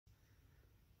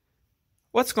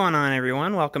What's going on,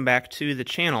 everyone? Welcome back to the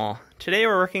channel. Today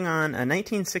we're working on a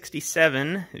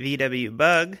 1967 VW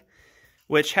Bug,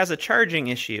 which has a charging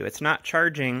issue. It's not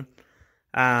charging.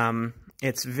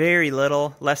 It's very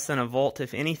little, less than a volt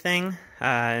if anything,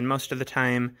 and most of the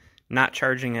time not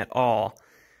charging at all.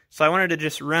 So I wanted to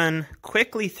just run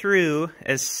quickly through,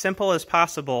 as simple as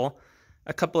possible,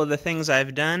 a couple of the things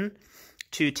I've done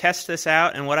to test this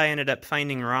out and what I ended up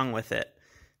finding wrong with it.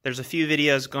 There's a few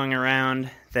videos going around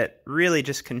that really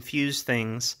just confuse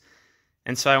things,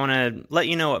 and so I want to let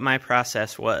you know what my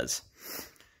process was.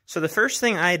 So the first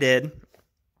thing I did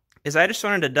is I just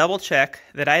wanted to double check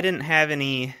that I didn't have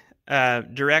any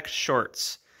direct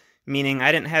shorts, meaning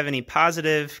I didn't have any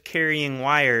positive carrying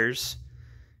wires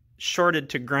shorted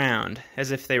to ground,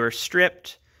 as if they were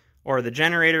stripped or the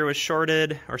generator was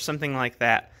shorted or something like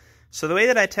that. So the way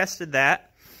that I tested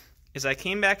that is I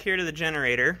came back here to the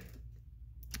generator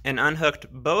and unhooked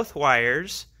both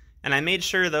wires, and I made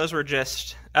sure those were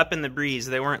just up in the breeze.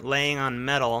 They weren't laying on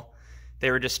metal.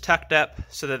 They were just tucked up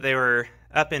so that they were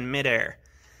up in midair.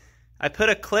 I put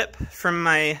a clip from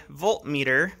my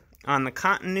voltmeter on the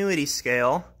continuity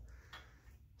scale.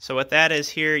 So what that is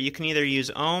here, you can either use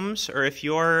ohms, or if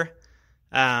your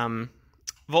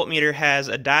voltmeter has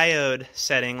a diode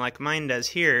setting like mine does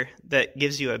here that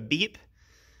gives you a beep,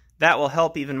 that will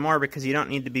help even more because you don't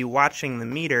need to be watching the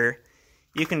meter.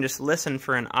 You can just listen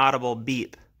for an audible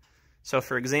beep. So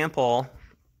for example,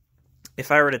 if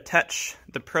I were to touch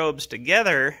the probes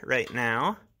together right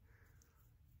now,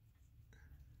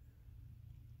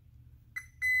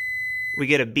 we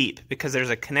get a beep because there's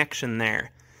a connection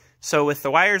there. So with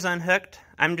the wires unhooked,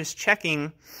 I'm just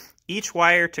checking each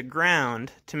wire to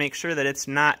ground to make sure that it's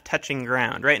not touching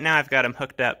ground. Right now I've got them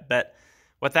hooked up, but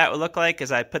what that would look like is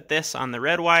I put this on the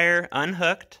red wire,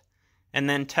 unhooked, and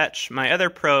then touch my other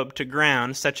probe to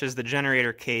ground, such as the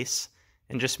generator case,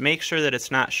 and just make sure that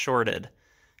it's not shorted.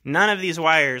 None of these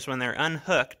wires, when they're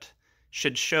unhooked,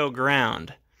 should show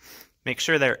ground. Make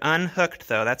sure they're unhooked,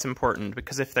 though. That's important,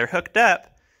 because if they're hooked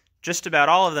up, just about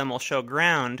all of them will show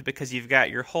ground because you've got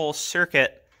your whole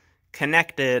circuit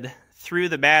connected through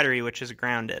the battery, which is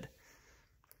grounded.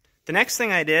 The next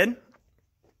thing I did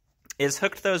is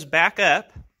hooked those back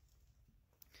up.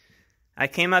 I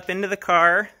came up into the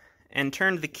car and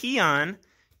turned the key on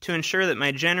to ensure that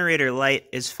my generator light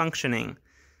is functioning.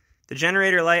 The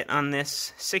generator light on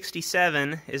this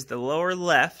 67 is the lower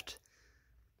left,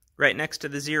 right next to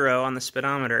the 0 on the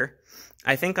speedometer.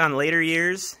 I think on later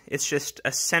years it's just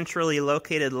a centrally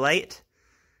located light,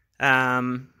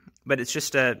 but it's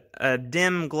just a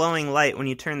dim glowing light when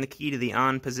you turn the key to the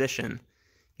on position.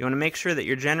 You want to make sure that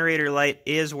your generator light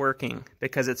is working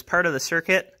because it's part of the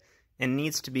circuit and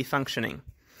needs to be functioning.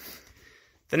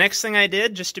 The next thing I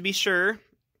did, just to be sure,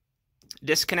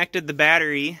 disconnected the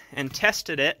battery and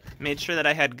tested it, made sure that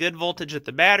I had good voltage at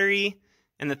the battery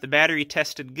and that the battery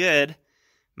tested good.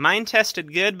 Mine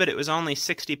tested good, but it was only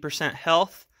 60%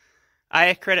 health.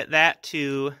 I credit that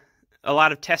to a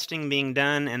lot of testing being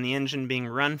done and the engine being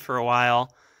run for a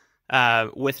while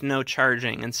with no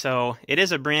charging. And so it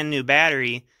is a brand new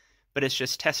battery, but it's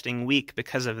just testing weak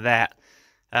because of that.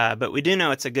 But we do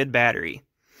know it's a good battery.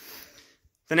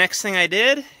 The next thing I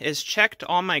did is checked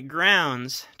all my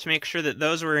grounds to make sure that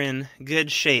those were in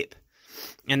good shape.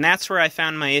 And that's where I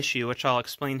found my issue, which I'll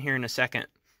explain here in a second.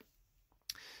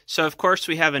 So of course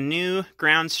we have a new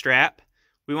ground strap.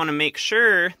 We want to make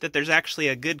sure that there's actually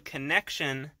a good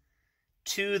connection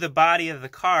to the body of the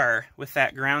car with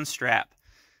that ground strap.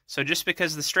 So just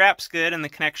because the strap's good and the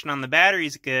connection on the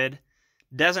battery's good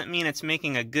doesn't mean it's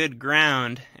making a good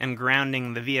ground and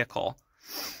grounding the vehicle.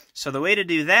 So the way to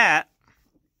do that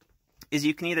is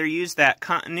you can either use that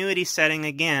continuity setting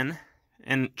again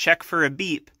and check for a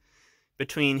beep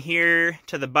between here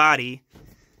to the body.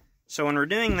 So when we're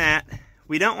doing that,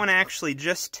 we don't want to actually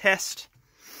just test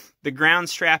the ground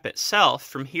strap itself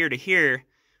from here to here.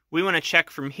 We want to check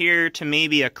from here to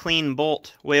maybe a clean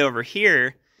bolt way over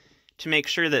here to make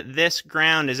sure that this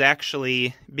ground is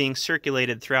actually being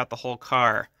circulated throughout the whole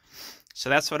car. So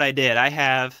that's what I did. I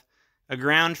have a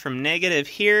ground from negative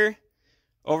here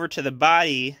over to the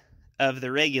body of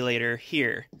the regulator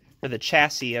here, or the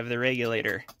chassis of the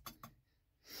regulator.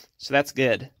 So that's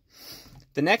good.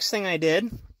 The next thing I did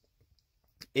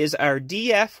is our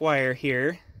DF wire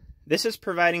here. This is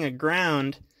providing a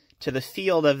ground to the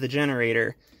field of the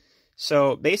generator.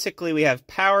 So basically we have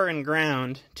power and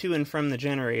ground to and from the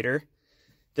generator.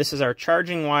 This is our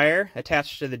charging wire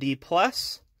attached to the D+.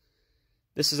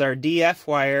 This is our DF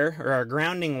wire, or our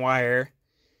grounding wire.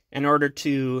 In order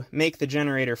to make the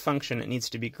generator function, it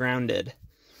needs to be grounded.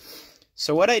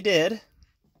 So what I did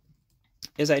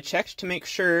is I checked to make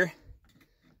sure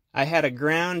I had a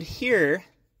ground here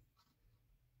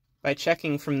by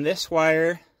checking from this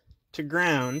wire to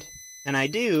ground, and I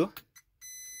do.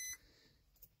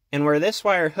 And where this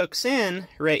wire hooks in,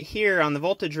 right here on the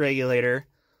voltage regulator,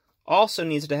 also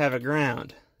needs to have a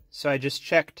ground. So I just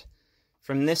checked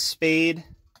from this spade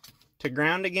to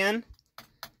ground again,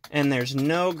 and there's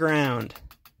no ground.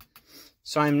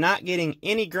 So I'm not getting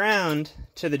any ground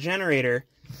to the generator.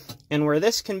 And where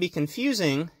this can be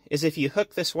confusing is if you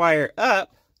hook this wire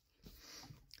up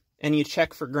and you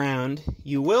check for ground,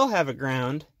 you will have a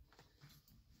ground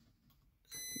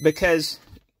because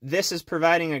this is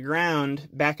providing a ground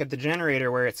back at the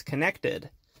generator where it's connected.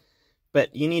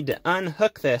 But you need to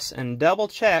unhook this and double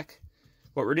check.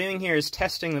 What we're doing here is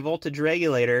testing the voltage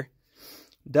regulator.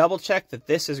 Double check that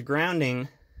this is grounding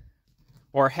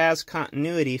or has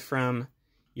continuity from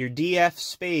your DF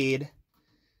spade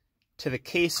to the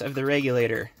case of the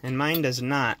regulator, and mine does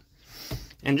not.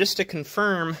 And just to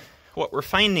confirm what we're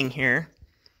finding here,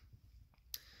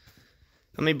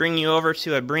 let me bring you over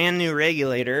to a brand new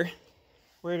regulator.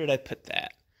 Where did I put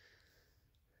that?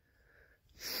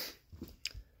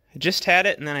 I just had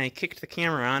it and then I kicked the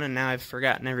camera on and now I've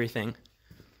forgotten everything.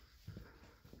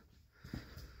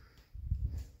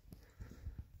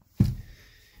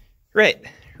 Right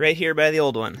here by the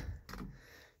old one.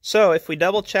 So if we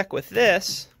double check with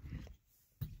this,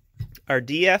 our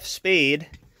DF spade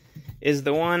is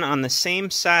the one on the same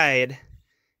side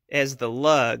as the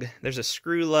lug. There's a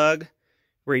screw lug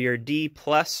where your D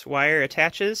plus wire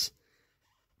attaches.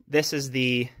 This is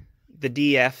the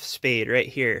DF spade right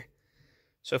here.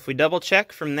 So if we double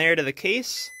check from there to the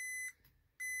case,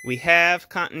 we have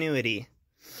continuity.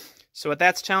 So what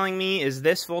that's telling me is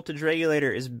this voltage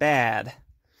regulator is bad.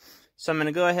 So I'm going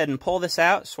to go ahead and pull this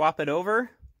out, swap it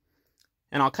over,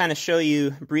 and I'll kind of show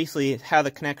you briefly how the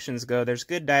connections go. There's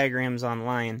good diagrams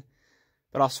online.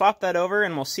 But I'll swap that over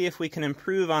and we'll see if we can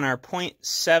improve on our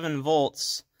 0.7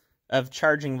 volts of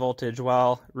charging voltage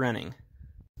while running.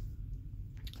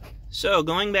 So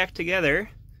going back together,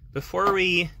 before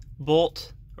we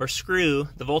bolt or screw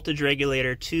the voltage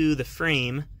regulator to the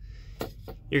frame,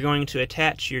 you're going to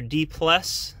attach your D+.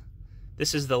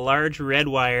 This is the large red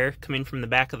wire coming from the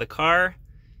back of the car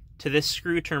to this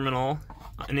screw terminal.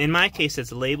 And in my case,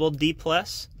 it's labeled D+,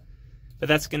 but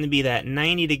that's going to be that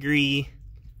 90-degree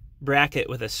bracket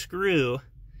with a screw,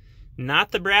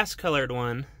 not the brass-colored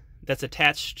one that's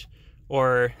attached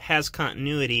or has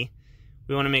continuity.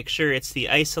 We want to make sure it's the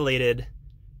isolated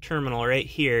terminal right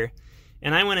here.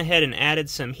 And I went ahead and added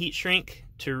some heat shrink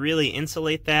to really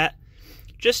insulate that,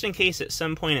 just in case at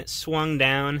some point it swung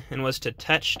down and was to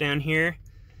touch down here.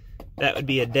 That would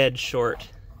be a dead short.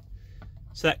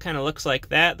 So that kind of looks like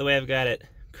that, the way I've got it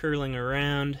curling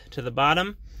around to the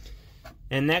bottom.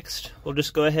 And next, we'll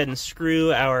just go ahead and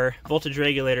screw our voltage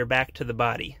regulator back to the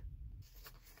body.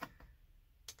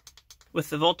 With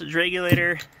the voltage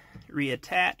regulator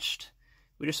reattached,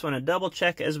 we just want to double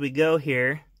check as we go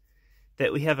here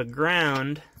that we have a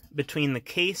ground between the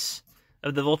case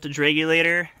of the voltage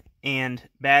regulator and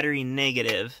battery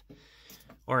negative.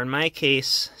 Or in my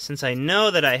case, since I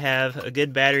know that I have a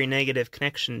good battery negative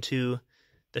connection to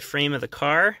the frame of the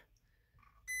car,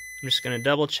 I'm just going to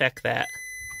double check that,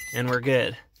 and we're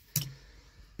good.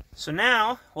 So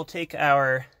now we'll take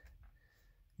our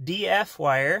DF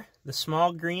wire, the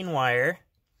small green wire,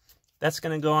 that's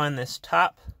going to go on this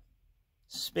top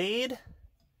spade,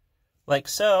 like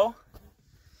so.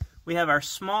 We have our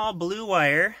small blue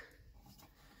wire,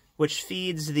 which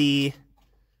feeds the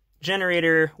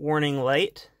generator warning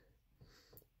light.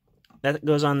 That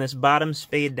goes on this bottom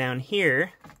spade down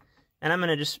here. And I'm going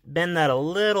to just bend that a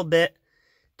little bit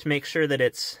to make sure that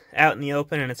it's out in the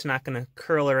open and it's not going to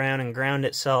curl around and ground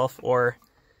itself or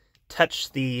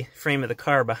touch the frame of the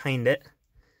car behind it.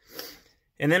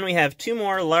 And then we have two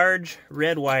more large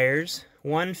red wires.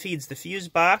 One feeds the fuse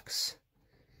box,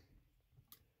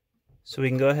 so we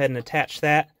can go ahead and attach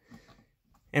that.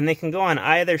 And they can go on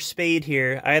either spade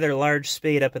here, either large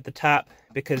spade up at the top,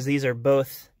 because these are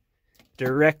both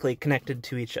directly connected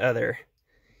to each other.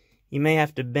 You may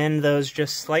have to bend those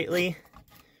just slightly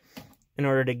in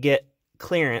order to get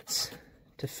clearance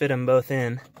to fit them both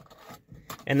in.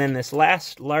 And then this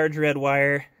last large red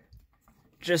wire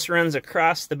just runs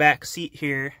across the back seat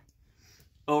here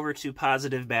over to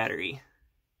positive battery.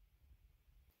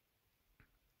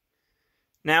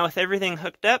 Now with everything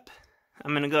hooked up,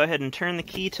 I'm going to go ahead and turn the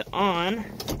key to on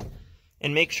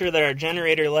and make sure that our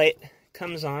generator light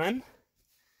comes on. You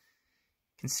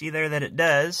can see there that it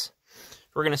does.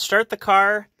 We're going to start the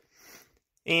car,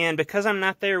 and because I'm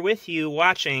not there with you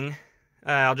watching,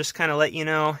 I'll just kind of let you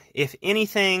know if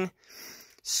anything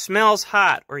smells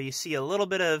hot, or you see a little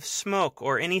bit of smoke,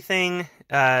 or anything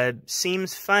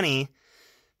seems funny,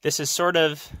 this is sort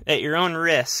of at your own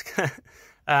risk.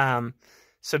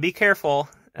 So be careful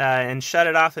and shut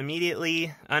it off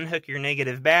immediately. Unhook your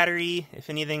negative battery if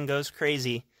anything goes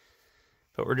crazy.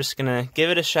 But we're just going to give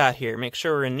it a shot here. Make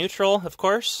sure we're in neutral, of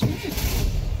course.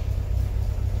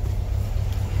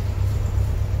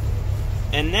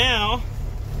 And now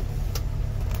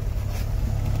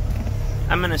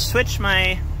I'm going to switch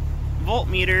my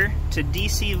voltmeter to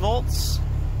DC volts,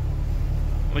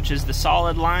 which is the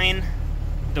solid line.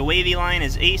 The wavy line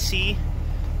is AC,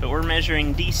 but we're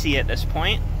measuring DC at this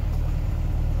point.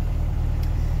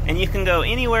 And you can go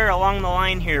anywhere along the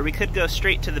line here. We could go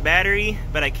straight to the battery,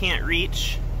 but I can't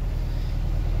reach.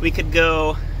 We could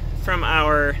go from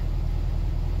our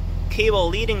cable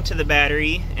leading to the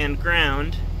battery and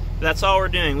ground. That's all we're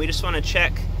doing. We just want to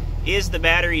check, is the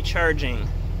battery charging?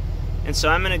 And so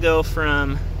I'm going to go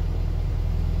from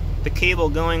the cable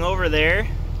going over there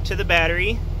to the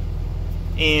battery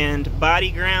and body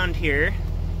ground here.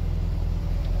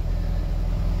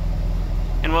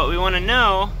 And what we want to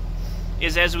know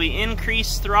is, as we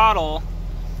increase throttle,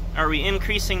 are we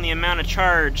increasing the amount of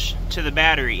charge to the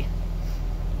battery?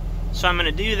 So I'm going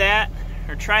to do that,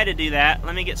 or try to do that.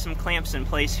 Let me get some clamps in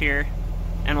place here,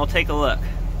 and we'll take a look.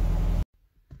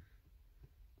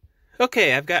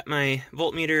 Okay, I've got my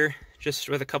voltmeter just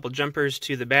with a couple jumpers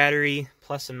to the battery,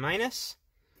 plus and minus.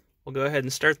 We'll go ahead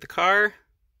and start the car.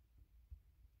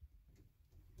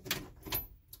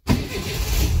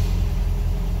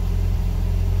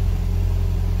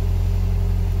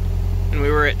 And we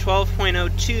were at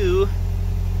 12.02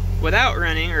 without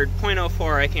running, or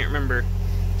 0.04, I can't remember.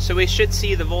 So we should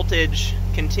see the voltage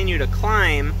continue to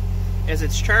climb as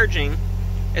it's charging.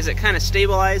 As it kind of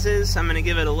stabilizes, I'm going to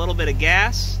give it a little bit of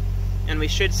gas, and we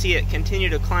should see it continue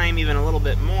to climb even a little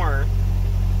bit more.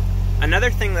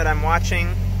 Another thing that I'm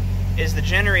watching is the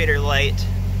generator light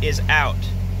is out.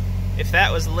 If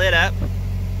that was lit up,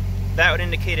 that would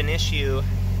indicate an issue.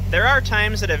 There are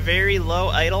times at a very low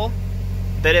idle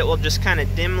that it will just kind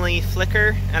of dimly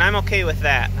flicker, and I'm okay with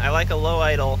that. I like a low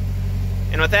idle.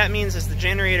 And what that means is the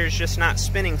generator is just not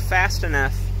spinning fast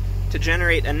enough to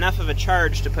generate enough of a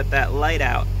charge to put that light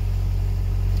out.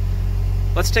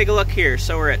 Let's take a look here.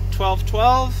 So we're at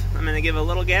 12.12. I'm going to give a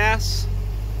little gas.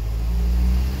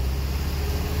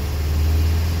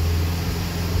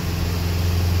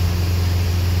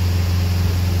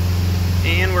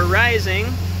 And we're rising.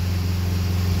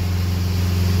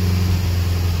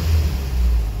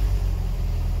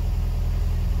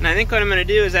 And I think what I'm going to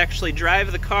do is actually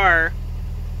drive the car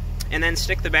and then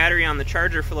stick the battery on the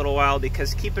charger for a little while,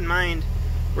 because keep in mind,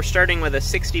 we're starting with a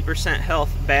 60%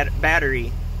 health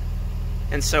battery.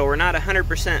 And so we're not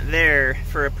 100% there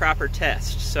for a proper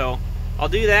test. So I'll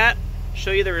do that,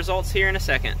 show you the results here in a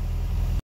second.